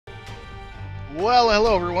Well,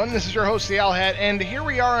 hello everyone, this is your host, TheOwlHat, and here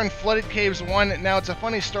we are on Flooded Caves 1. Now, it's a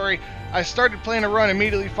funny story. I started playing a run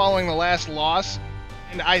immediately following the last loss,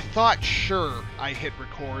 and I thought sure I hit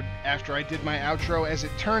record after I did my outro. As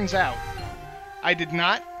it turns out, I did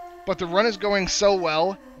not, but the run is going so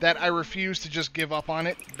well that I refuse to just give up on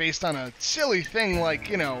it based on a silly thing like,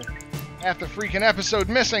 you know, half the freaking episode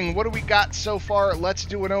missing. What do we got so far? Let's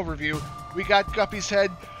do an overview. We got Guppy's Head,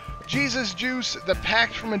 Jesus Juice, the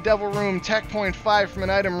Pact from a Devil Room, Tech Point 5 from an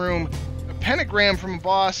item room, a Pentagram from a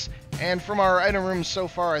boss, and from our item rooms so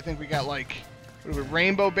far, I think we got like, what are we,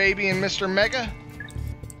 Rainbow Baby and Mr. Mega?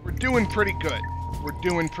 We're doing pretty good. We're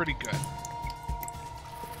doing pretty good.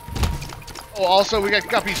 Oh, also, we got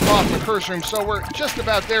Guppy's Paw from the Curse Room, so we're just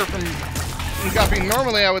about there from Guppy.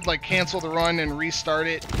 Normally, I would like cancel the run and restart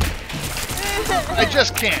it. I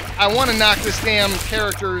just can't. I want to knock this damn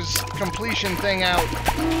character's completion thing out.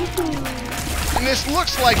 And this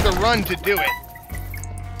looks like the run to do it.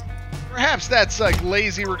 Perhaps that's like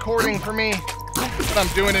lazy recording for me, but I'm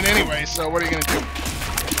doing it anyway, so what are you going to do?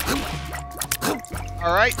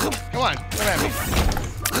 Alright, come on, come at me.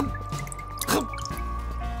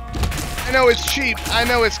 I know it's cheap. I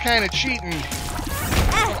know it's kind of cheating.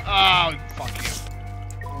 Oh, fuck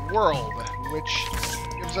you. World, which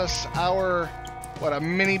gives us our, what, a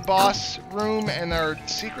mini-boss room and our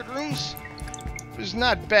secret rooms? Which is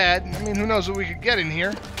not bad. I mean, who knows what we could get in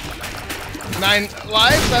here. 9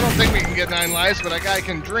 lives? I don't think we can get 9 lives, but a guy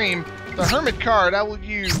can dream. The Hermit card I will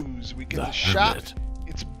use. We get the shop.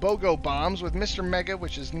 It's BOGO bombs with Mr. Mega,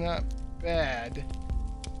 which is not bad.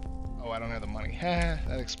 Oh, I don't have the money.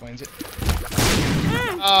 That explains it.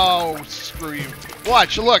 Oh, screw you.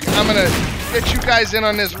 Watch, look, I'm gonna get you guys in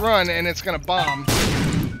on this run, and it's gonna bomb.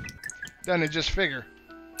 Doesn't it just figure?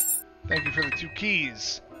 Thank you for the 2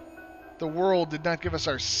 keys. The world did not give us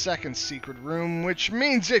our second secret room, which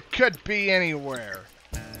means it could be anywhere.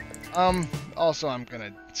 Also, I'm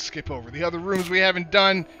gonna skip over the other rooms we haven't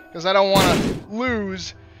done, because I don't want to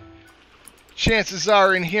lose. Chances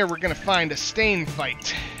are in here we're gonna find a stain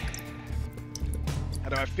fight. How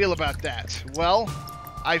do I feel about that? Well,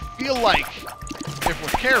 I feel like, if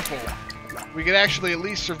we're careful, we could actually at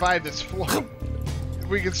least survive this floor. If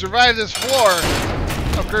we could survive this floor,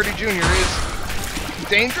 oh, Gertie Jr. is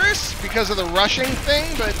dangerous because of the rushing thing,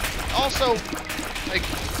 but also, like,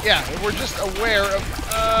 yeah, we're just aware of,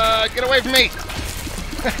 get away from me!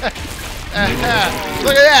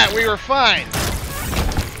 Look at that, we were fine!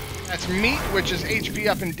 That's meat, which is HP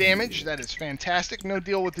up and damage. That is fantastic. No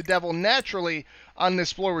deal with the devil naturally on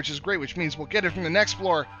this floor, which is great, which means we'll get it from the next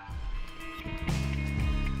floor.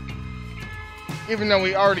 Even though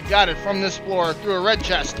we already got it from this floor through a red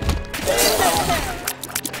chest.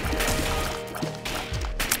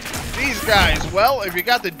 These guys, well, if you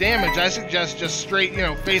got the damage, I suggest just straight, you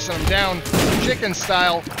know, facing them down, chicken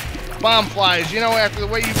style. Bomb flies. You know, after the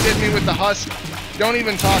way you did me with the husk, don't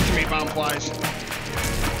even talk to me, bomb flies.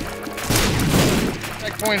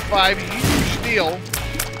 Tech Point 5, huge deal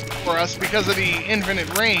for us because of the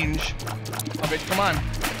infinite range of it. Come on.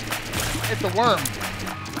 Hit the worm.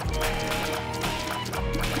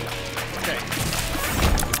 Okay.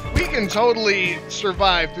 We can totally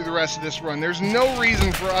survive through the rest of this run. There's no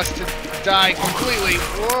reason for us to die completely.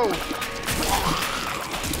 Whoa.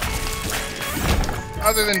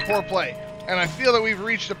 Other than poor play. And I feel that we've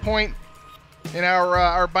reached a point in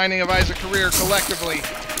our Binding of Isaac career collectively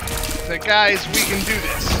that, guys, we can do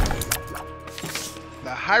this. The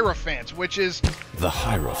Hierophant, which is the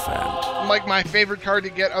Hierophant, like my favorite card to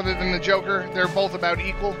get other than the Joker. They're both about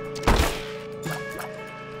equal.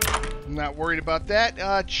 I'm not worried about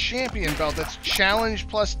that. Champion belt. That's challenge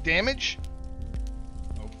plus damage.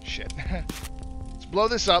 Oh, shit. Let's blow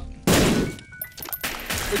this up.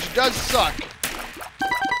 Which does suck.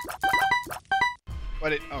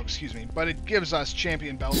 But it, oh, excuse me, but it gives us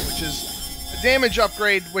champion belt, which is a damage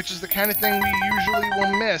upgrade, which is the kind of thing we usually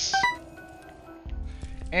will miss.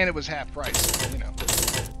 And it was half price, you know.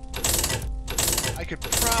 I could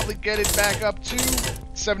probably get it back up to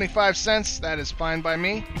 75 cents. That is fine by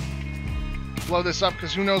me. Blow this up,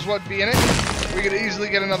 because who knows what would be in it. We could easily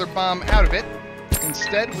get another bomb out of it.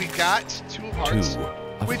 Instead, we got 2 of hearts,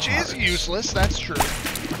 which is useless, that's true.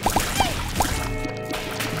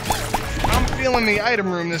 I'm feeling the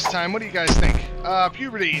item room this time. What do you guys think?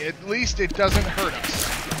 Puberty. At least it doesn't hurt us.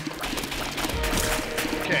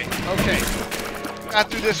 Okay, okay. Got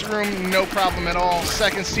through this room, no problem at all.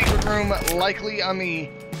 Second secret room, likely on the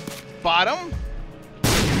bottom?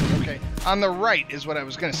 Okay, on the right is what I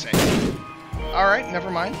was going to say. Alright, never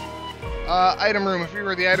mind. Item room. If you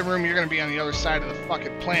were the item room, you're going to be on the other side of the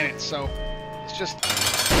fucking planet, so let's just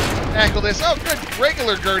tackle this. Oh, good.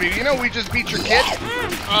 Regular Gertie. You know we just beat your kid?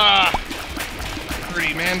 Ah.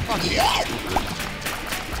 Gertie, man. Fuck you.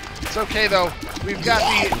 It's okay, though. We've got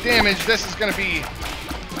the damage. This is going to be a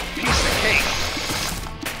piece of cake.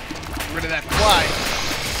 Get rid of that fly.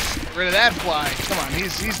 Get rid of that fly. Come on.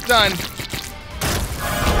 He's done.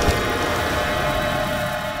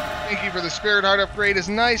 Thank you for the Spirit Heart upgrade. Is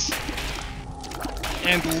nice.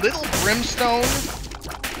 And Little Brimstone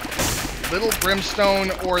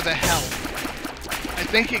or the health. I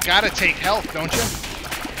think you gotta take health, don't you?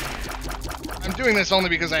 I'm doing this only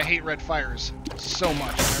because I hate red fires so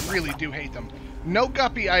much. I really do hate them. No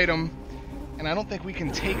guppy item, and I don't think we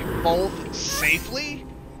can take both safely.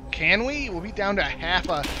 Can we? We'll be down to half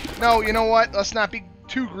a... No, you know what? Let's not be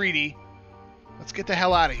too greedy. Let's get the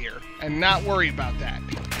hell out of here and not worry about that.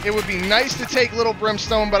 It would be nice to take Little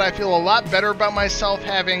Brimstone, but I feel a lot better about myself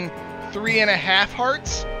having 3.5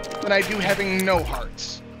 hearts than I do having no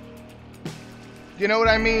hearts. You know what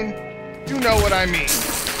I mean? You know what I mean.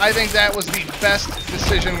 I think that was the best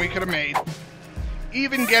decision we could have made.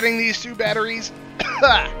 Even getting these 2 batteries,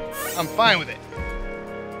 I'm fine with it.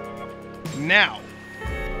 Now,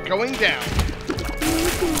 going down.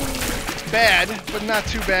 Bad, but not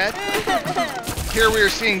too bad. Here we are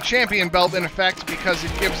seeing Champion Belt in effect because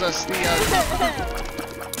it gives us the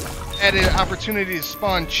added opportunity to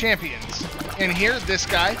spawn champions. And here, this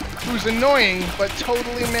guy, who's annoying but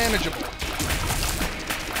totally manageable.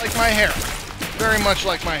 Like my hair. Very much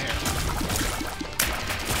like my hair.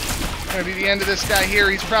 Gonna be the end of this guy here.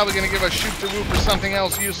 He's probably gonna give us shoot the whoop or something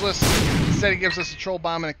else useless. Instead he gives us a troll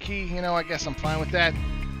bomb and a key. You know, I guess I'm fine with that.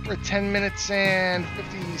 We're at 10 minutes and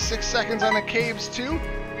 56 seconds on the caves too.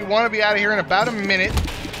 We want to be out of here in about a minute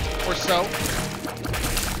or so.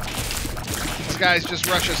 These guys just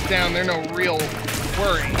rush us down. They're no real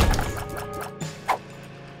worry.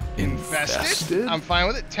 Invested? I'm fine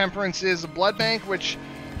with it. Temperance is a blood bank, which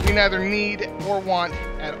we neither need or want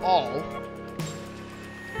at all.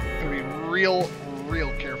 Gonna be real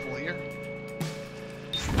careful here.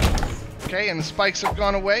 Okay, and the spikes have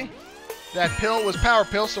gone away. That pill was power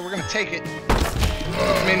pill, so we're gonna take it.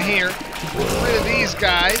 Come in here. Get rid of these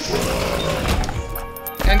guys.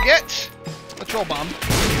 And get a troll bomb.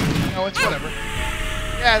 No, it's whatever.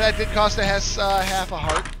 Yeah, that did cost us half a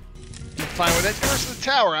heart. I'm fine with it. Curse of the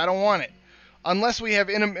Tower, I don't want it. Unless we have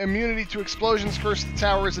immunity to explosions, Curse of the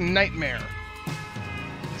Tower is a nightmare.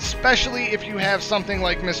 Especially if you have something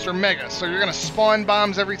like Mr. Mega. So you're going to spawn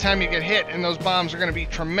bombs every time you get hit, and those bombs are going to be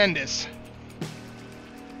tremendous.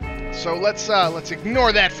 So let's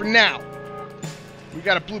ignore that for now. We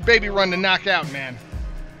got a blue baby run to knock out, man.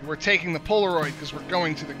 We're taking the Polaroid because we're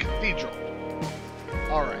going to the cathedral.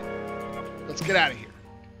 Alright. Let's get out of here.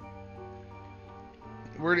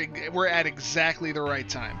 We're at exactly the right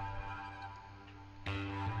time.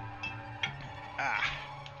 Ah.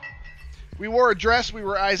 We wore a dress, we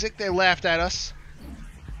were Isaac, they laughed at us.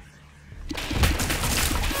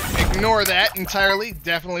 Ignore that entirely.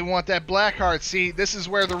 Definitely want that black heart. See, this is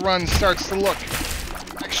where the run starts to look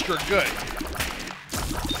extra good.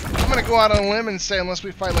 I'm gonna go out on a limb and say unless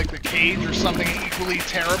we fight like the Cage or something equally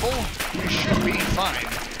terrible, we should be fine.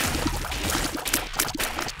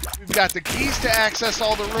 We've got the keys to access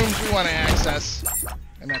all the rooms we want to access.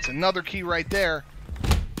 And that's another key right there.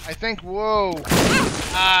 I think, whoa,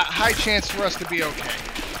 high chance for us to be okay.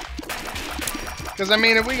 Because, I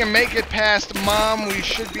mean, if we can make it past Mom, we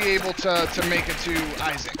should be able to make it to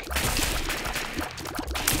Isaac.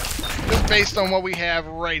 Just based on what we have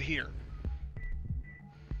right here.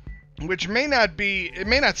 Which may not be, it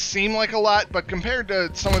may not seem like a lot, but compared to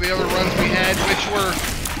some of the other runs we had, which were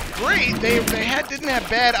great, they didn't have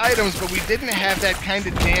bad items, but we didn't have that kind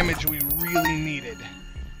of damage we really needed.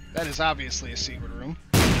 That is obviously a secret room.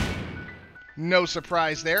 No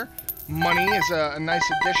surprise there. Money is a nice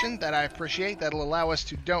addition that I appreciate. That'll allow us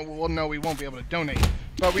to well, no, we won't be able to donate.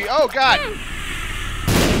 But oh God!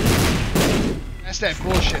 That's that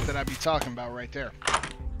bullshit that I'd be talking about right there.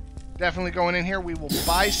 Definitely going in here. We will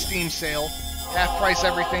buy Steam Sale. Half price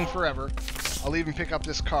everything forever. I'll even pick up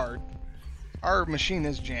this card. Our machine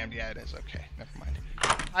is jammed. Yeah, it is. Okay, never mind.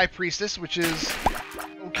 High Priestess, which is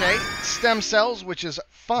okay. Stem Cells, which is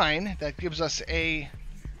fine. That gives us a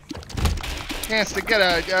chance to get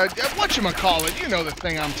a whatchamacallit, you know the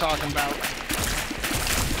thing I'm talking about.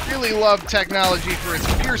 Really love technology for its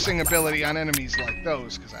piercing ability on enemies like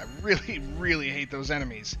those, because I really hate those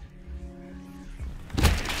enemies.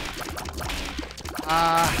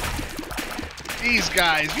 These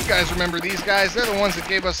guys, you guys remember these guys? They're the ones that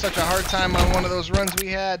gave us such a hard time on one of those runs we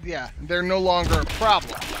had. Yeah, they're no longer a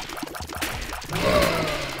problem.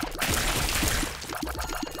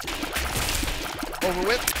 over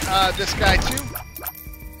with. This guy too.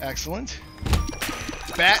 Excellent.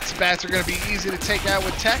 Bats. Bats are going to be easy to take out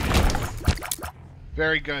with tech.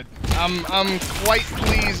 Very good. I'm quite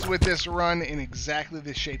pleased with this run in exactly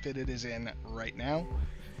the shape that it is in right now.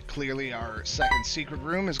 Clearly our second secret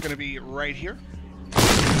room is going to be right here.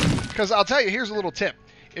 Because I'll tell you, here's a little tip.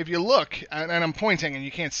 If you look, and I'm pointing, and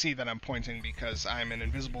you can't see that I'm pointing because I'm an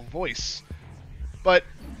invisible voice, but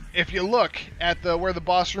if you look at where the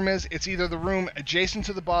boss room is, it's either the room adjacent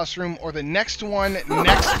to the boss room or the next one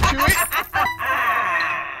next to it.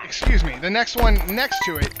 Excuse me, the next one next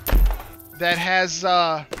to it that has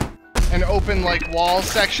an open wall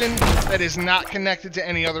section that is not connected to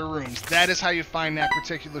any other rooms. That is how you find that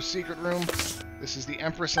particular secret room. This is the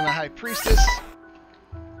Empress and the High Priestess.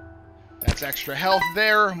 That's extra health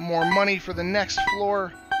there. More money for the next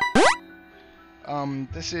floor.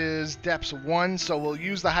 This is Depths 1, so we'll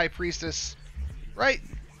use the High Priestess. Right?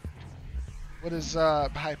 What is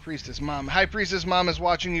High Priestess Mom? High Priestess Mom is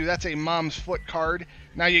watching you. That's a Mom's Foot card.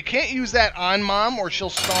 Now, you can't use that on Mom or she'll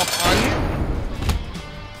stomp on you.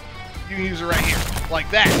 You can use it right here.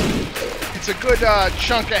 Like that. It's a good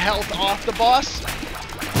chunk of health off the boss.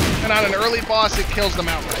 And on an early boss, it kills them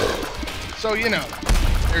outright. So, you know,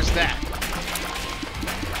 there's that.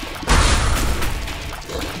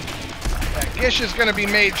 That Gish is going to be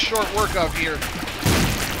made short work of here.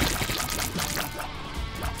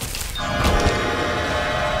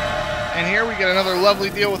 And here we get another lovely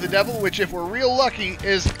deal with the devil, which, if we're real lucky,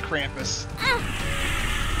 is Krampus.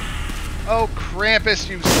 Oh, Krampus,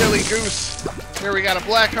 you silly goose. Here we got a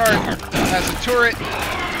black heart. Has a turret.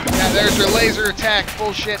 Yeah, there's your laser attack.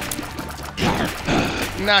 Bullshit.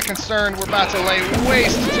 Not concerned. We're about to lay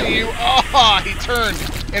waste to you. Oh, he turned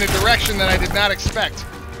in a direction that I did not expect.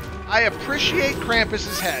 I appreciate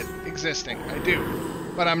Krampus's head existing. I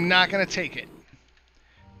do. But I'm not going to take it.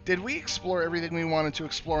 Did we explore everything we wanted to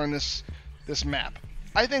explore in this map?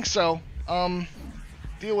 I think so.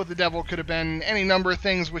 Deal with the devil could have been any number of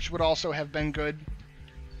things, which would also have been good.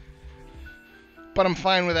 But I'm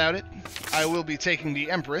fine without it. I will be taking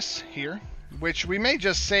the Empress here, which we may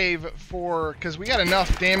just save for, because we got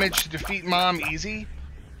enough damage to defeat Mom easy.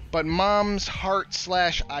 But Mom's Heart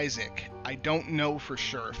 / Isaac, I don't know for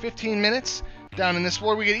sure. 15 minutes down in this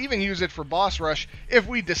floor. We could even use it for boss rush if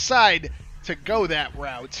we decide to go that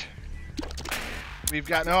route. We've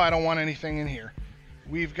got, no, I don't want anything in here.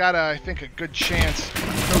 We've got, I think, a good chance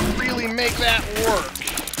to really make that work.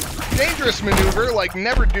 Dangerous maneuver, like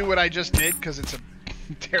never do what I just did, because it's a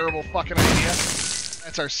terrible fucking idea.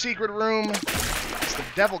 That's our secret room. It's the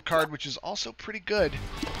devil card, which is also pretty good.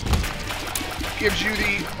 Gives you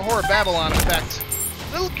the Horror Babylon effect.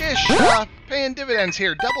 Little Gish paying dividends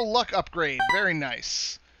here. Double luck upgrade. Very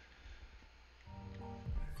nice.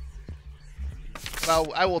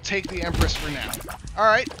 Well, I will take the Empress for now.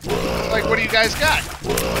 Alright. Like, what do you guys got?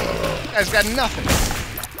 You guys got nothing.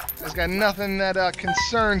 You guys got nothing that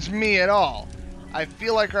concerns me at all. I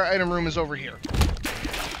feel like our item room is over here.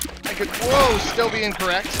 I could, whoa, still be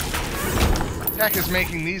incorrect. Tech is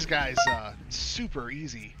making these guys super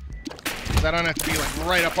easy. Because I don't have to be like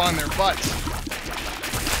right up on their butts.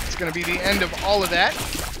 It's going to be the end of all of that.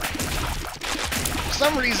 For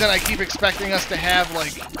some reason, I keep expecting us to have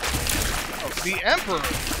like... The Emperor.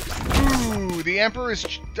 Ooh, the Emperor is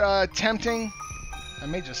tempting. I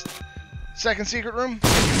may just... Second secret room.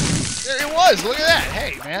 There it was. Look at that.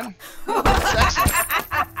 Hey, man. That's excellent.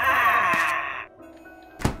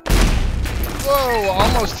 Whoa,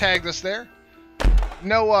 almost tagged us there.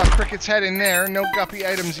 No Cricket's head in there. No guppy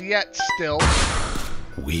items yet still.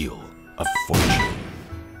 Wheel of Fortune.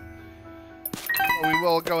 We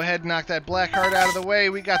will go ahead and knock that black heart out of the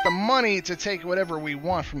way. We got the money to take whatever we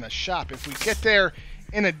want from the shop if we get there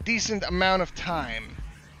in a decent amount of time.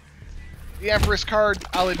 The Empress card,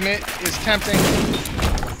 I'll admit, is tempting.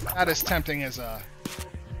 Not as tempting as a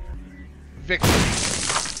victory.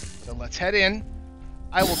 So let's head in.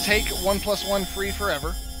 I will take 1+1 free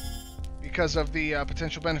forever because of the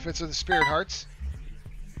potential benefits of the Spirit Hearts.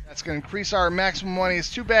 That's going to increase our maximum money.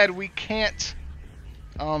 It's too bad we can't...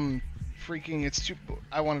 freaking, it's too...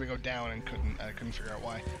 I wanted to go down and I couldn't figure out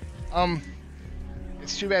why.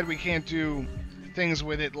 It's too bad we can't do things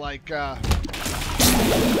with it like,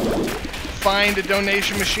 find a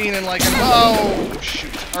donation machine and like an... Oh,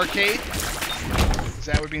 shoot. Arcade? Because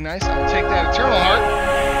that would be nice. I'll take that Eternal Heart.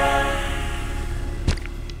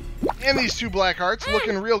 And these two black hearts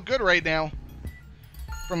looking real good right now.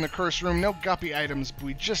 From the curse room. No guppy items, but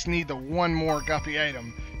we just need the one more guppy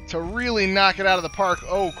item to really knock it out of the park.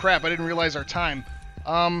 Oh crap, I didn't realize our time.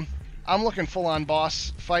 I'm looking full on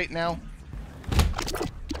boss fight now.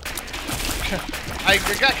 I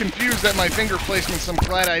got confused at my finger placements. I'm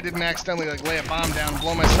glad I didn't accidentally like lay a bomb down and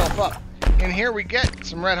blow myself up. In here we get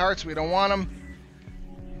some red hearts. We don't want them.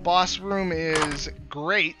 Boss room is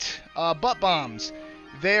great. Butt bombs.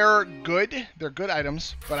 They're good. They're good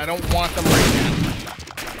items, but I don't want them right now.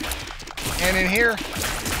 And in here,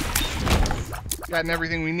 gotten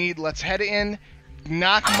everything we need. Let's head in.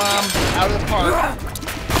 Knock Mom out of the park.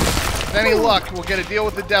 With any luck, we'll get a deal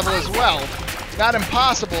with the devil as well. Not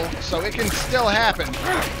impossible, so it can still happen.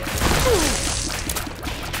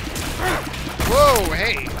 Whoa,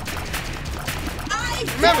 hey.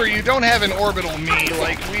 Remember, you don't have an orbital me.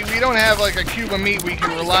 Like, we don't have like a cube of meat we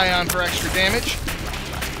can rely on for extra damage.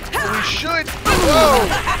 But we should. Whoa!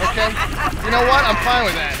 Okay. You know what? I'm fine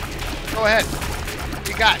with that. Go ahead.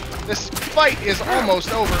 You got it. This fight is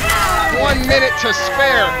almost over. 1 minute to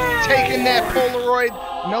spare. Taking that Polaroid.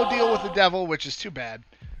 No deal with the devil, which is too bad.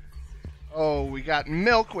 Oh, we got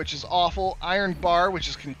milk, which is awful. Iron bar, which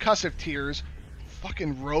is concussive tears.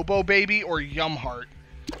 Fucking Robo Baby or Yum Heart.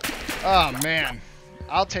 Oh man,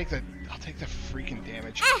 I'll take the freaking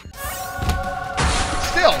damage.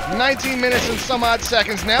 Still, 19 minutes and some odd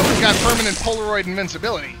seconds. Now we've got permanent Polaroid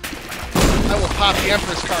invincibility. I will pop the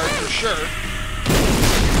Empress card for sure.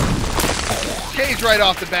 Cage right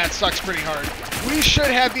off the bat sucks pretty hard. We should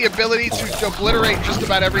have the ability to obliterate just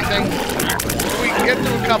about everything. If we can get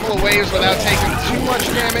through a couple of waves without taking too much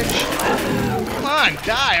damage. Come on,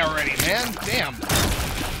 die already, man. Damn.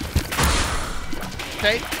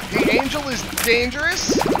 Okay, the angel is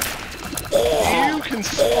dangerous. You can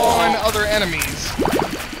spawn other enemies.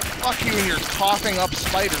 Fuck you and your coughing up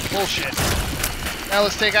spider bullshit. Now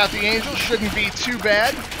let's take out the angel. Shouldn't be too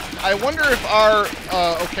bad. I wonder if our,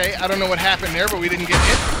 okay, I don't know what happened there, but we didn't get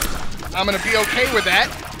hit. I'm going to be okay with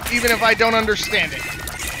that, even if I don't understand it.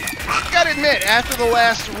 Gotta admit, after the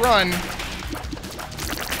last run,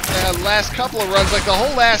 last couple of runs, like the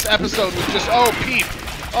whole last episode was just, oh, Pete,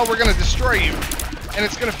 oh, we're going to destroy you. And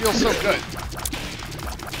it's going to feel so good.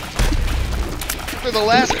 For the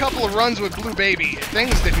last couple of runs with Blue Baby,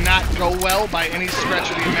 things did not go well by any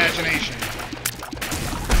stretch of the imagination.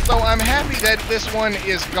 So I'm happy that this one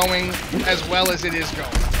is going as well as it is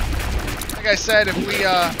going. Like I said, if we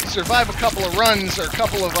survive a couple of runs or a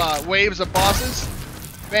couple of waves of bosses,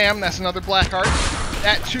 bam, that's another black heart.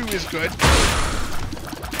 That too is good.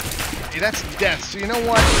 Hey, that's death. So you know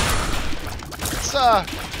what? Let's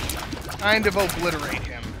kind of obliterate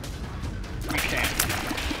him. We can.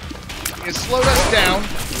 It slowed us down.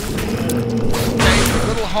 Okay,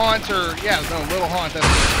 Little Haunt, or yeah, no, Little Haunt. That's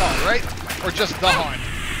what it's called, right? Or just the Haunt.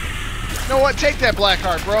 You know what? Take that black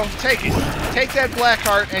heart, bro. Take it. Take that black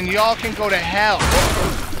heart, and y'all can go to hell.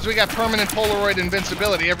 Because we got permanent Polaroid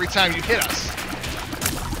invincibility every time you hit us.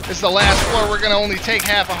 This is the last floor. We're going to only take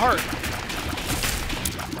half a heart.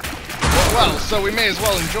 Well, so we may as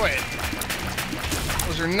well enjoy it.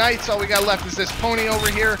 Those are knights. All we got left is this pony over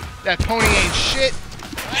here. That pony ain't shit.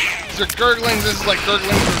 These are gurglings. This is like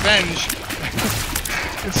Gurgling's Revenge.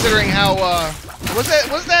 Considering how, Was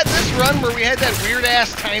that this run where we had that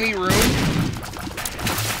weird-ass tiny room?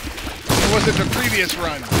 Or was it the previous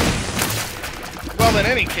run? Well, in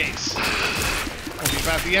any case, we'll be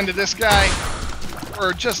about the end of this guy.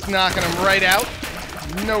 We're just knocking him right out.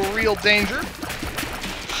 No real danger.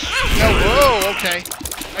 No, whoa, okay.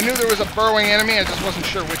 I knew there was a burrowing enemy, I just wasn't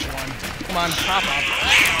sure which one. Come on, pop up.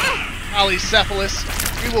 Polycephalus,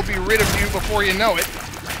 we will be rid of you before you know it.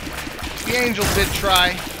 The angel did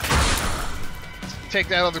try. Take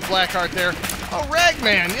that other black heart there. Oh,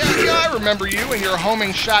 Ragman, yeah, I remember you and your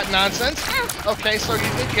homing shot nonsense. Okay, so you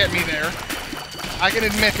did get me there. I can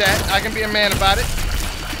admit that. I can be a man about it.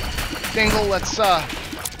 Dingle, let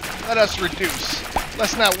us reduce.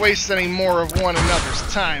 Let's not waste any more of one another's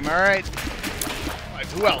time, alright? Alright,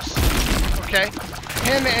 who else? Okay.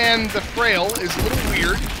 Him and the Frail is a little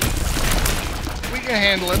weird. We can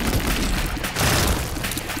handle it.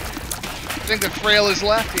 I think the Frail is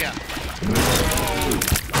left, yeah.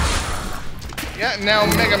 Yeah, now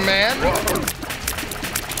Mega Man.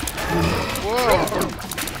 Whoa.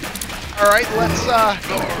 Alright, let's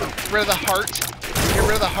get rid of the heart. Get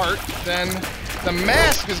rid of the heart. Then the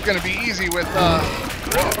mask is going to be easy with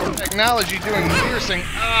technology doing piercing.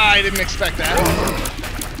 Ah, I didn't expect that.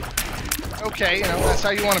 Okay, you know, that's how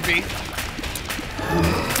you want to be.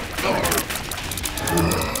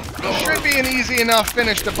 Should be an easy enough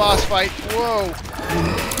finish to boss fight. Whoa.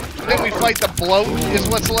 I think we fight the bloat is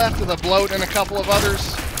what's left of the bloat and a couple of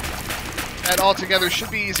others. That altogether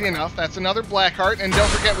should be easy enough. That's another black heart, and don't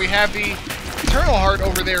forget we have the eternal heart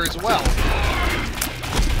over there as well.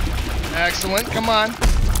 Excellent, come on.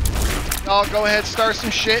 Y'all go ahead, start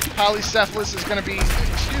some shit. Polycephalus is gonna be,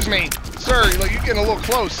 excuse me, Sir, like, you're getting a little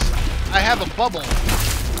close. I have a bubble.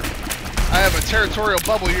 I have a territorial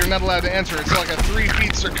bubble you're not allowed to enter. It's like a 3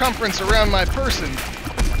 feet circumference around my person.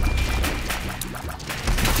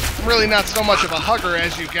 I'm really not so much of a hugger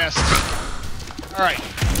as you guessed. Alright.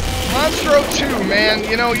 Monstro 2, man.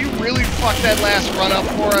 You know, you really fucked that last run up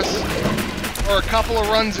for us. Or a couple of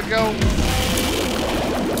runs ago.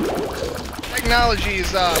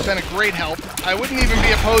 Technology's been a great help. I wouldn't even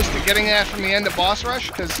be opposed to getting that from the end of Boss Rush,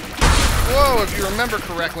 because, whoa, if you remember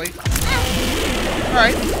correctly.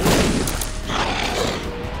 Alright.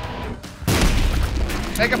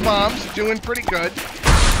 Mega Bombs, doing pretty good.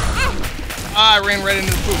 Ah, I ran right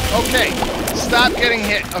into the poop. Okay, stop getting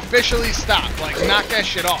hit. Officially stop. Like, knock that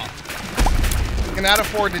shit off. You cannot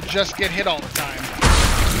afford to just get hit all the time.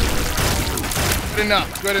 Good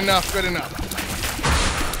enough, good enough, good enough.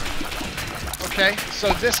 Okay,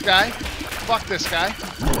 so this guy. Fuck this guy.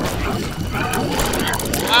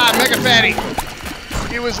 Ah, Mega Fatty.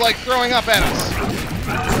 He was, like, throwing up at us.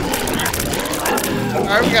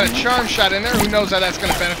 Alright, we got a charm shot in there. Who knows how that's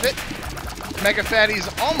going to benefit. Mega Fatty's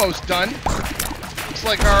almost done. Looks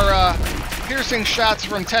like our piercing shots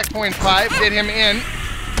from Tech Point 5 did him in.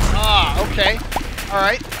 Ah, okay.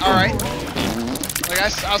 Alright, alright. Like,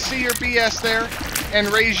 I'll see your BS there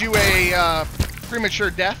and raise you a premature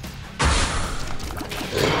death.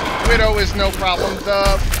 Widow is no problem.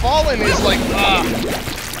 The Fallen is like,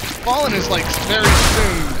 Fallen is like very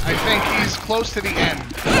soon. I think he's close to the end.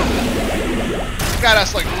 Got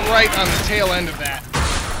us like right on the tail end of that.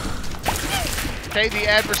 Okay, the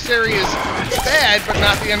adversary is bad, but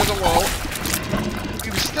not the end of the world.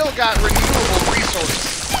 We've still got renewable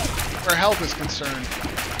resources where health is concerned.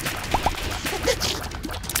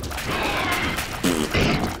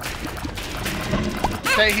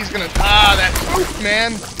 Okay, he's gonna that poop,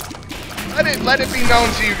 man. Let it be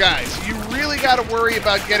known to you guys. You really gotta worry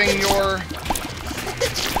about getting your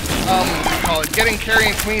what do you call it? Getting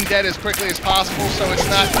Carrion Queen dead as quickly as possible, so it's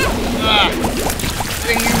not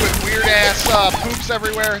hitting you with weird ass poops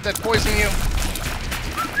everywhere that poison you.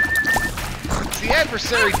 Is the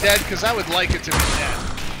adversary dead? Because I would like it to be dead.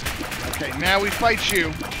 Okay, now we fight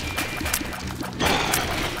you.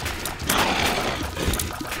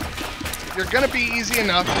 You're gonna be easy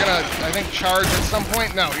enough. You're gonna, I think, charge at some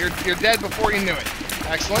point. No, you're dead before you knew it.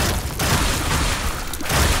 Excellent.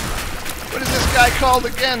 What is this guy called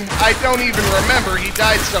again? I don't even remember. He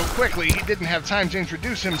died so quickly, he didn't have time to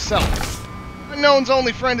introduce himself. Unknown's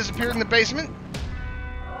only friend has appeared in the basement.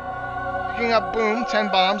 Picking up boom, 10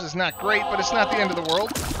 bombs is not great, but it's not the end of the world.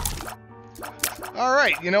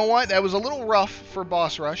 Alright, you know what? That was a little rough for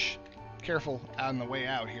Boss Rush. Careful on the way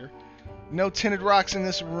out here. No tinted rocks in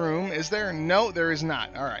this room, is there? No, there is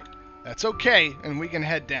not. Alright. That's okay, and we can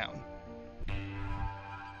head down.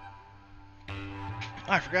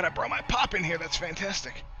 I forgot I brought my pop in here. That's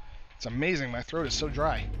fantastic. It's amazing. My throat is so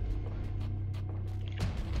dry.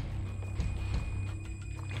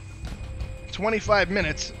 "25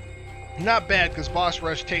 minutes. Not bad, because Boss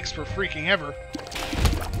Rush takes for freaking ever.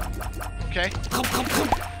 Okay.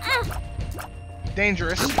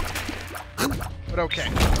 Dangerous. But okay.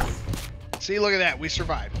 See, look at that. We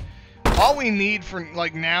survived. All we need for,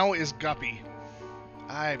 like, now is Guppy.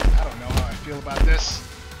 I don't know how I feel about this.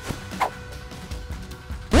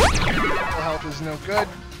 Health is no good.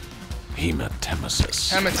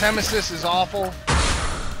 Hematemesis. Hematemesis is awful.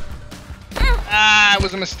 Ah, it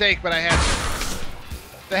was a mistake, but I had to.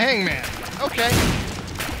 The Hangman. Okay.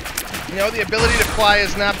 You know, the ability to fly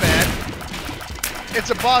is not bad. It's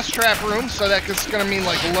a boss trap room, so that's gonna mean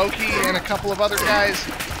like Loki and a couple of other guys.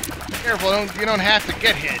 Careful, you don't have to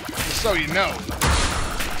get hit, just so you know.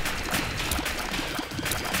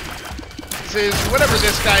 This is whatever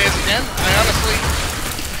this guy is again. I honestly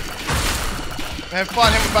have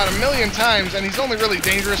fought him about 1,000,000 times, and he's only really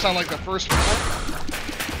dangerous on like the first floor.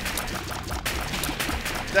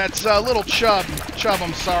 That's little Chub. Chub,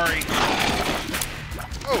 I'm sorry.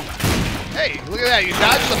 Oh, hey, look at that. You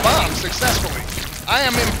dodged the bomb successfully. I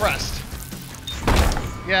am impressed.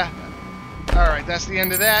 Yeah. Alright, that's the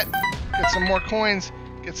end of that. Get some more coins.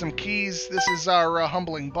 Get some keys. This is our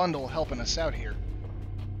humbling bundle helping us out here.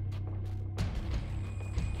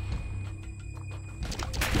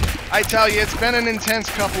 I tell you, it's been an intense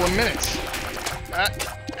couple of minutes. Alright.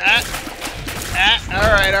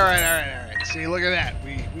 See, look at that.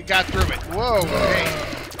 We got through it. Whoa, hey.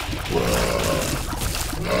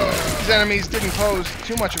 These enemies didn't pose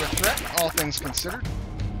too much of a threat, all things considered.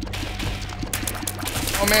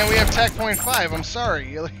 Oh man, we have Tech Point 5. I'm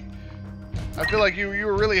sorry. I feel like you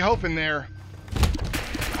were really hoping there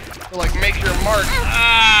to, like, make your mark.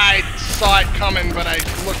 Ah, I saw it coming, but I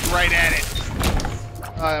looked right at it.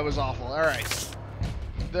 That was awful. Alright.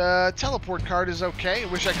 The teleport card is okay. I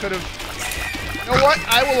wish I could have... You know what?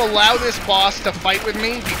 I will allow this boss to fight with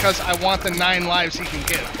me because I want the 9 lives he can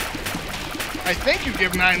give. I think you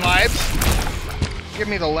give 9 lives. Give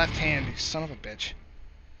me the left hand, you son of a bitch.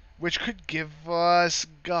 Which could give us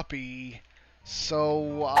Guppy.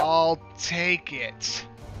 So I'll take it.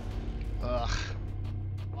 Ugh.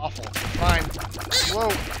 Awful. Fine. Whoa.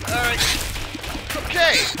 Alright.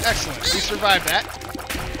 Okay. Excellent. We survived that.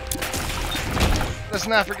 Let's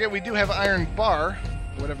not forget we do have Iron Bar.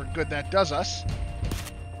 Whatever good that does us.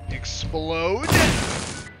 Explode.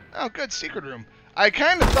 Oh, good. Secret room. I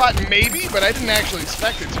kind of thought maybe, but I didn't actually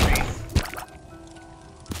expect it to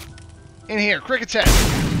be. In here. Cricket's head.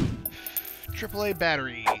 AAA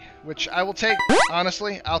battery. Which I will take.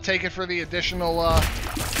 Honestly, I'll take it for the additional,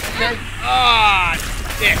 Okay. Ah,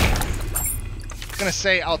 dick. I was gonna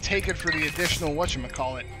say I'll take it for the additional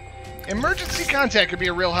whatchamacallit. Emergency contact could be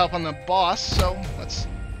a real help on the boss, so let's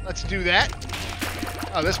do that.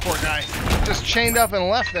 Oh, this poor guy. Just chained up and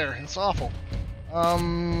left there. It's awful.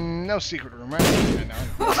 No secret room, right? Yeah, no.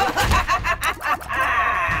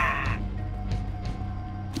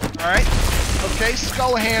 Alright. Okay,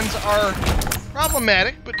 skull hands are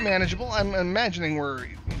problematic, but manageable. I'm imagining we're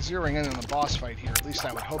zeroing in on the boss fight here. At least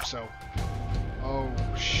I would hope so. Oh,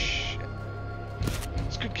 shit.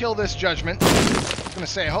 This could kill this judgment. I was gonna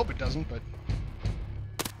say I hope it doesn't, but...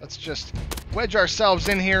 Let's just wedge ourselves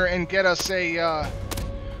in here and get us a,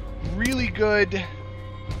 really good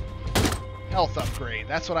health upgrade.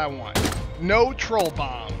 That's what I want. No troll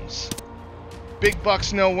bombs. Big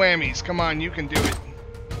bucks, no whammies. Come on, you can do it.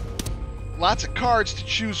 Lots of cards to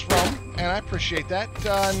choose from, and I appreciate that.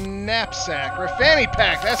 Knapsack, or fanny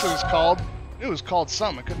pack, that's what it's called. It was called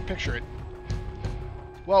something, I couldn't picture it.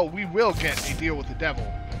 Well, we will get a deal with the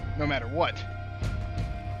devil, no matter what.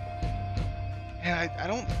 And I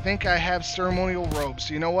don't think I have ceremonial robes,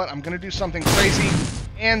 so you know what? I'm going to do something crazy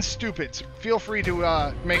and stupid, so feel free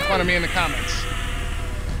to make fun of me in the comments.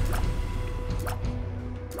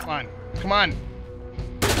 Come on. Come on.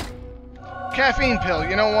 Caffeine pill,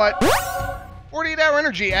 you know what? 48-hour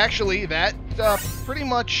energy, actually, that pretty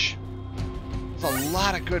much is a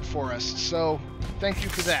lot of good for us, so thank you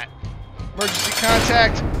for that. Emergency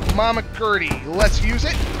contact, Mama Gertie. Let's use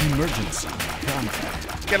it. Emergency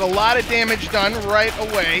contact. Get a lot of damage done right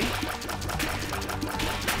away.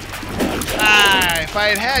 Ah, if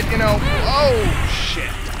I had, you know... Oh, shit.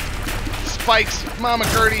 Spikes, Mama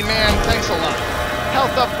Gertie, man, thanks a lot.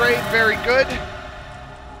 Health upgrade, very good.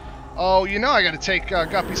 Oh, you know I gotta take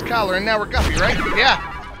Guppy's collar, and now we're Guppy, right? Yeah.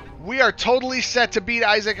 We are totally set to beat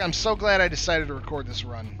Isaac. I'm so glad I decided to record this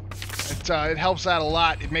run. It helps out a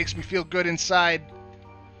lot. It makes me feel good inside.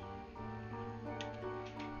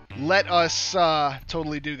 Let us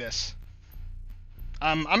totally do this.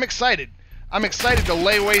 I'm excited. I'm excited to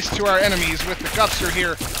lay waste to our enemies with the Gupster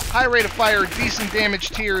here. High rate of fire, decent damage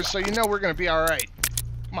tiers, so you know we're gonna be alright.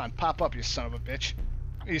 Come on, pop up, you son of a bitch.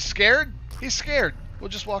 Are you scared? He's scared. We'll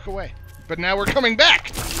just walk away. But now we're coming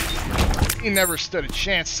back! He never stood a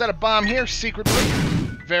chance. Set a bomb here, secret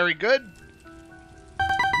room. Very good.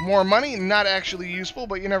 More money, not actually useful,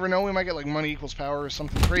 but you never know. We might get like money equals power or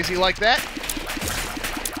something crazy like that.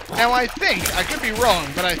 Now I think, I could be wrong,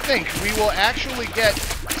 but I think we will actually get,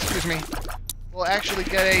 excuse me, we'll actually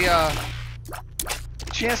get a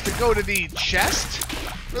chance to go to the chest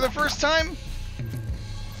for the first time.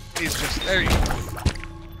 He's just, there you go.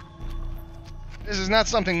 This is not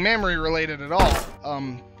something memory related at all.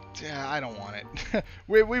 Yeah, I don't want it.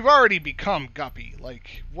 We've already become Guppy.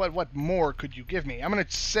 Like, what more could you give me? I'm gonna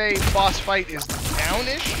say boss fight is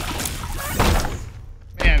down-ish.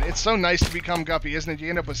 Man, it's so nice to become Guppy, isn't it? You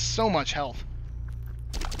end up with so much health.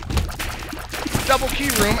 Double key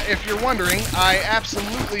room, if you're wondering, I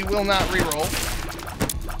absolutely will not reroll.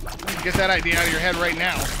 You can get that idea out of your head right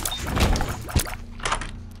now.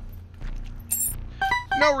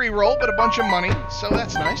 No reroll, but a bunch of money, so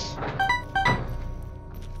that's nice. I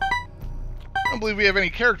don't believe we have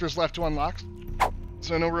any characters left to unlock,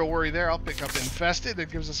 so no real worry there. I'll pick up Infested.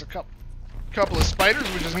 That gives us a couple of spiders,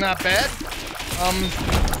 which is not bad.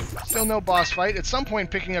 Still no boss fight. At some point,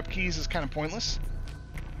 picking up keys is kind of pointless.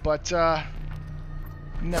 But,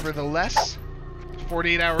 nevertheless,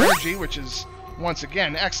 48-hour energy, which is, once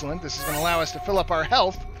again, excellent. This is going to allow us to fill up our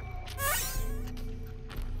health.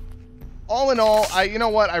 All in all, you know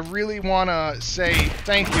what? I really want to say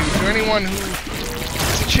thank you to anyone who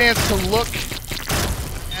has a chance to look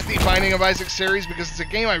at the Binding of Isaac series, because it's a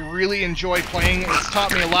game I really enjoy playing. It's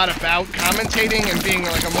taught me a lot about commentating and being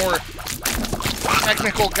like a more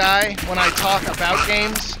technical guy when I talk about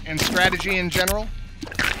games and strategy in general.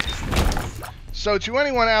 So to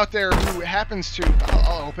anyone out there who happens to...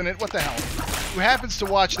 I'll open it. What the hell? Who happens to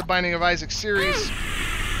watch the Binding of Isaac series,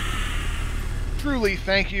 truly,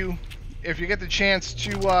 thank you. If you get the chance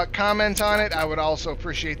to comment on it, I would also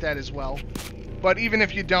appreciate that as well. But even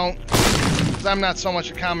if you don't, because I'm not so much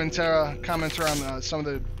a commenter on some of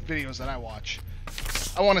the videos that I watch,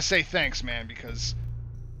 I want to say thanks, man, because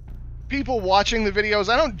people watching the videos,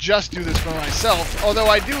 I don't just do this for myself, although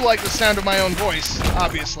I do like the sound of my own voice,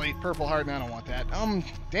 obviously. Purple heart, and I don't want that.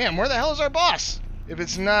 Damn, where the hell is our boss? If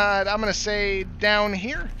it's not, I'm going to say down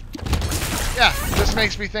here. Yeah, this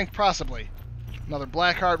makes me think possibly. Another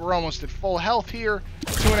black heart. We're almost at full health here.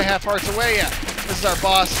 2.5 hearts away. Yeah, this is our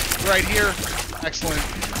boss right here. Excellent.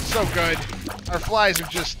 So good. Our flies are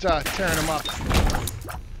just tearing them up.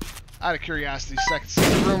 Out of curiosity,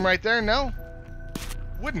 second room right there. No?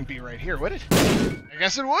 Wouldn't be right here, would it? I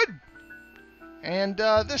guess it would. And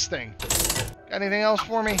this thing. Got anything else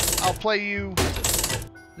for me? I'll play you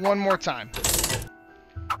one more time.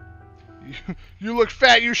 You look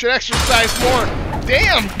fat, you should exercise more.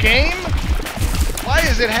 Damn, game! Why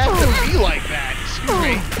does it have to be like that? Excuse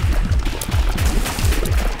me.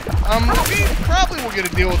 We probably will get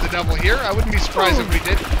a deal with the devil here. I wouldn't be surprised if we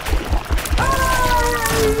did. We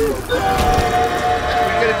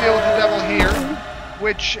get a deal with the devil here,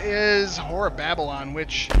 which is Horror Babylon,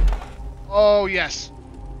 which... Oh, yes.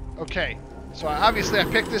 Okay. So obviously I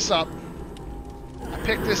picked this up. I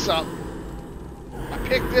picked this up.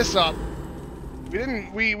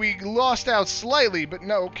 We lost out slightly, but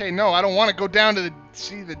no, okay, no, I don't want to go down to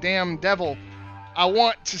see the damn devil. I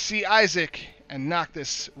want to see Isaac and knock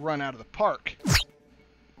this run out of the park.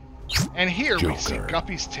 And here we see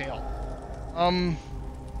Guppy's tail. I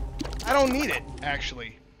don't need it,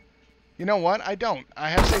 actually. You know what? I don't. I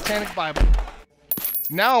have Satanic Bible.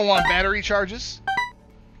 Now I want battery charges.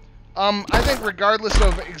 I think regardless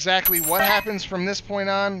of exactly what happens from this point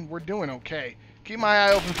on, we're doing okay. Keep my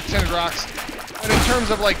eye open for tinted rocks. But in terms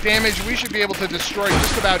of, like, damage, we should be able to destroy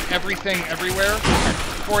just about everything everywhere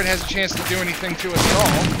before it has a chance to do anything to us at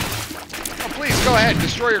all. Oh, please, go ahead.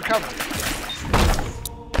 Destroy your cover.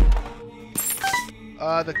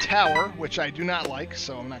 The tower, which I do not like,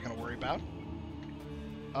 so I'm not going to worry about.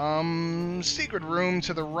 Secret room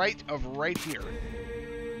to the right of right here.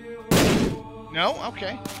 No?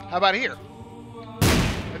 Okay. How about here?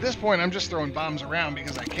 At this point, I'm just throwing bombs around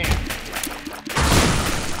because I can.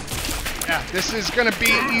 Yeah, this is going to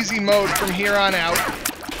be easy mode from here on out.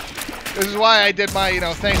 This is why I did my,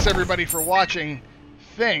 thanks everybody for watching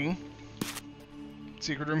thing.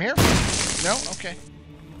 Secret room here? No? Okay.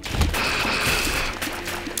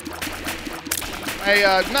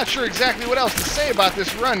 I'm not sure exactly what else to say about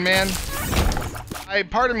this run, man.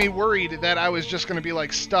 Part of me worried that I was just going to be,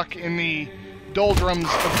 like, stuck in the doldrums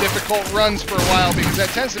of difficult runs for a while, because that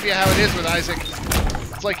tends to be how it is with Isaac.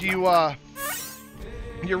 It's like you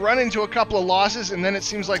run into a couple of losses, and then it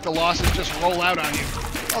seems like the losses just roll out on you.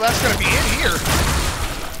 Oh, that's going to be it here.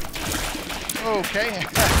 Okay.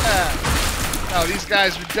 Now, these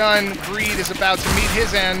guys are done. Greed is about to meet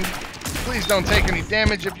his end. Please don't take any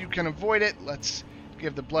damage if you can avoid it. Let's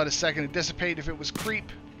give the blood a second to dissipate if it was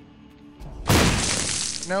creep.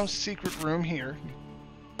 No, secret room here.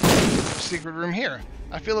 Secret room here.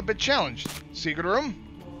 I feel a bit challenged. Secret room?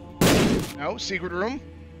 No. Secret room?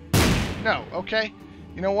 No. Okay.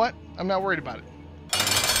 You know what? I'm not worried about it.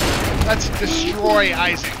 Let's destroy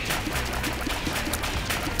Isaac.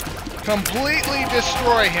 Completely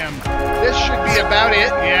destroy him. This should be about it.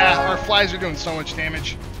 Yeah, our flies are doing so much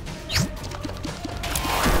damage.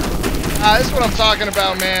 This is what I'm talking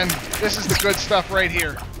about, man. This is the good stuff right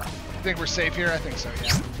here. I think we're safe here. I think so,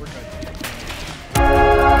 yeah. We're good.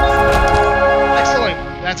 Excellent.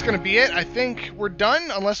 That's going to be it. I think we're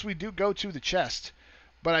done, unless we do go to the chest.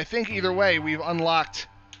 But I think either way, we've unlocked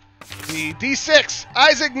the D6.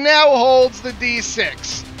 Isaac now holds the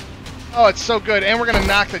D6. Oh, it's so good. And we're going to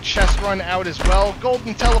knock the chest run out as well.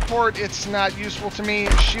 Golden Teleport, it's not useful to me.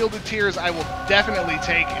 Shielded Tears, I will definitely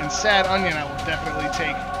take. And Sad Onion, I will definitely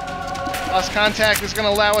take. Lost Contact is going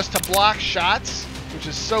to allow us to block shots, which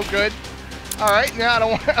is so good. Alright, now I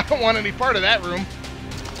don't want any part of that room.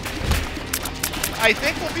 I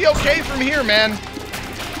think we'll be okay from here, man.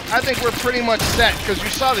 I think we're pretty much set, because you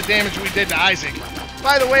saw the damage we did to Isaac.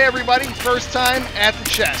 By the way, everybody, first time at the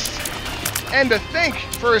chest. And to think,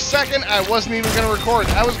 for a second, I wasn't even going to record.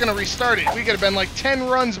 I was going to restart it. We could have been like 10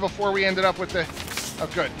 runs before we ended up with the... Oh,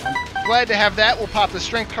 good. I'm glad to have that. We'll pop the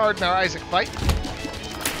strength card in our Isaac fight.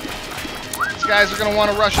 These guys are going to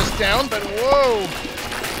want to rush us down, but whoa.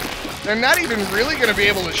 They're not even really going to be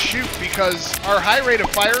able to shoot, because our high rate of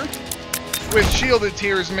fire with Shielded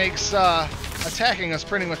Tears makes attacking us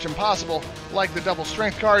pretty much impossible, like the double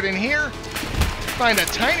strength card in here. Find a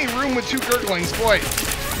tiny room with 2 gurglings. Boy,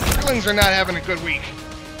 gurglings are not having a good week.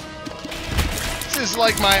 This is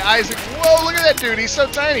like my Isaac. Whoa, look at that dude. He's so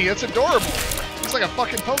tiny. That's adorable. He's like a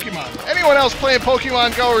fucking Pokemon. Anyone else playing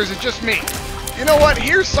Pokemon Go, or is it just me? You know what?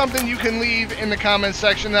 Here's something you can leave in the comments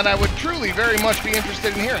section that I would truly very much be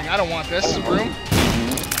interested in hearing. I don't want this room.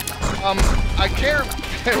 I care.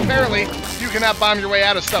 Apparently, you cannot bomb your way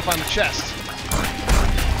out of stuff on the chest.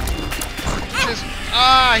 Just,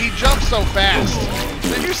 he jumped so fast.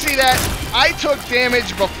 Did you see that? I took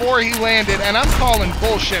damage before he landed, and I'm calling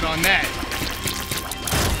bullshit on that.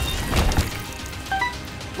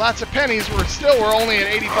 Lots of pennies. We're only at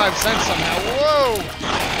 85 cents somehow. Whoa!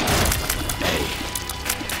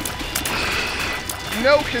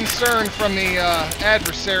 No concern from the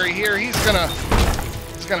adversary here. He's gonna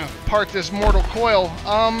part this mortal coil.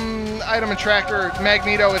 Item attractor,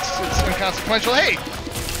 Magneto. It's inconsequential. Hey,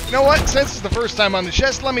 you know what? Since it's the first time on the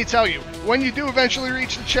chest, let me tell you. When you do eventually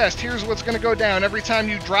reach the chest, here's what's gonna go down every time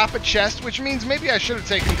you drop a chest, which means maybe I should have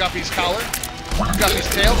taken Guppy's collar, Guppy's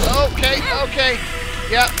tail. Okay.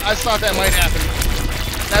 Yeah, I thought that might happen.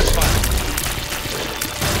 That's fine.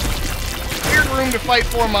 Weird room to fight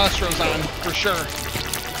 4 monstros on, for sure.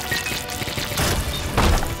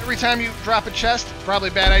 Every time you drop a chest, probably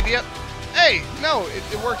a bad idea. Hey, no,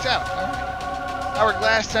 it worked out. Right.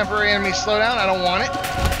 Hourglass, temporary enemy slowdown. I don't want it.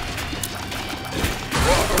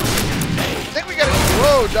 Whoa. I think we got it.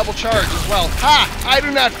 Whoa, double charge as well. Ha! I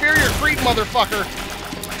do not fear your creep, motherfucker.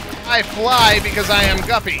 I fly because I am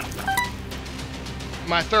Guppy.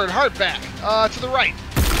 My 3rd heart back. To the right.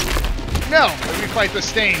 No, we fight the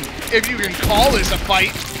stain. If you can call this a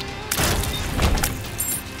fight.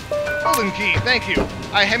 Golden key, thank you.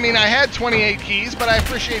 I mean, I had 28 keys, but I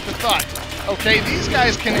appreciate the thought. Okay, these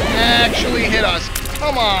guys can actually hit us.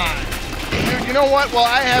 Come on. Dude, you know what? Well,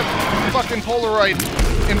 I have fucking Polaroid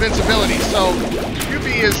invincibility, so you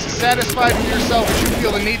be as satisfied with yourself as you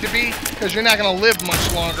feel the need to be, because you're not going to live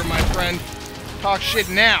much longer, my friend. Talk shit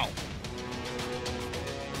now.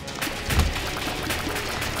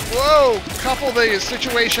 Whoa! Couple the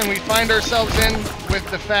situation we find ourselves in with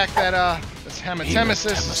the fact that, this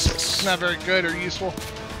hematemesis is not very good or useful.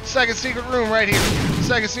 Second secret room right here.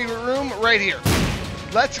 Second secret room right here.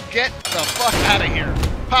 Let's get the fuck out of here.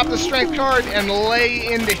 Pop the strength card and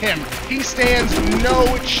lay into him. He stands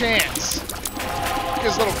no chance.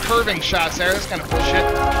 His little curving shots there. That's kind of bullshit.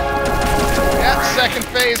 Yep, second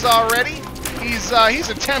phase already. He's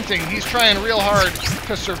attempting. He's trying real hard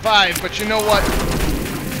to survive, but you know what?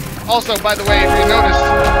 Also, by the way, if you noticed,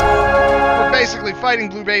 we're basically fighting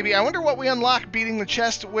Blue Baby. I wonder what we unlock beating the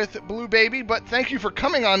chest with Blue Baby, but thank you for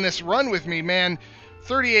coming on this run with me, man.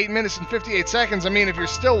 38 minutes and 58 seconds. I mean, if you're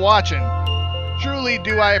still watching, truly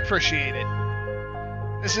do I appreciate it.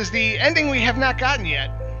 This is the ending we have not gotten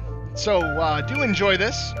yet. So, do enjoy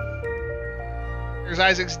this. There's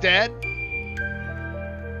Isaac's dad.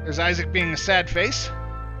 There's Isaac being a sad face.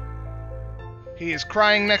 He is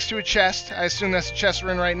crying next to a chest. I assume that's the chest we're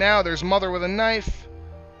in right now. There's Mother with a knife.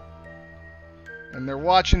 And they're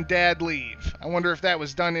watching Dad leave. I wonder if that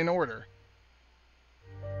was done in order.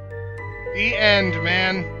 The end,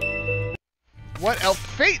 man. What else?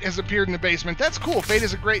 Fate has appeared in the basement. That's cool. Fate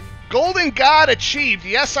is a great... Golden God achieved.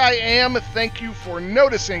 Yes, I am. Thank you for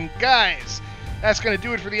noticing. Guys, that's going to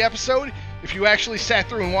do it for the episode. If you actually sat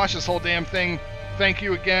through and watched this whole damn thing, thank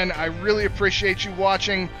you again. I really appreciate you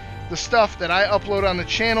watching the stuff that I upload on the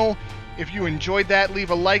channel. If you enjoyed that, leave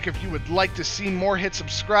a like. If you would like to see more, hit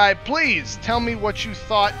subscribe. Please tell me what you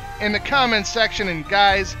thought in the comments section. And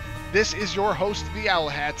guys, this is your host,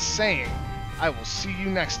 TheOwlHat, saying I will see you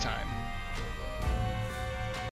next time.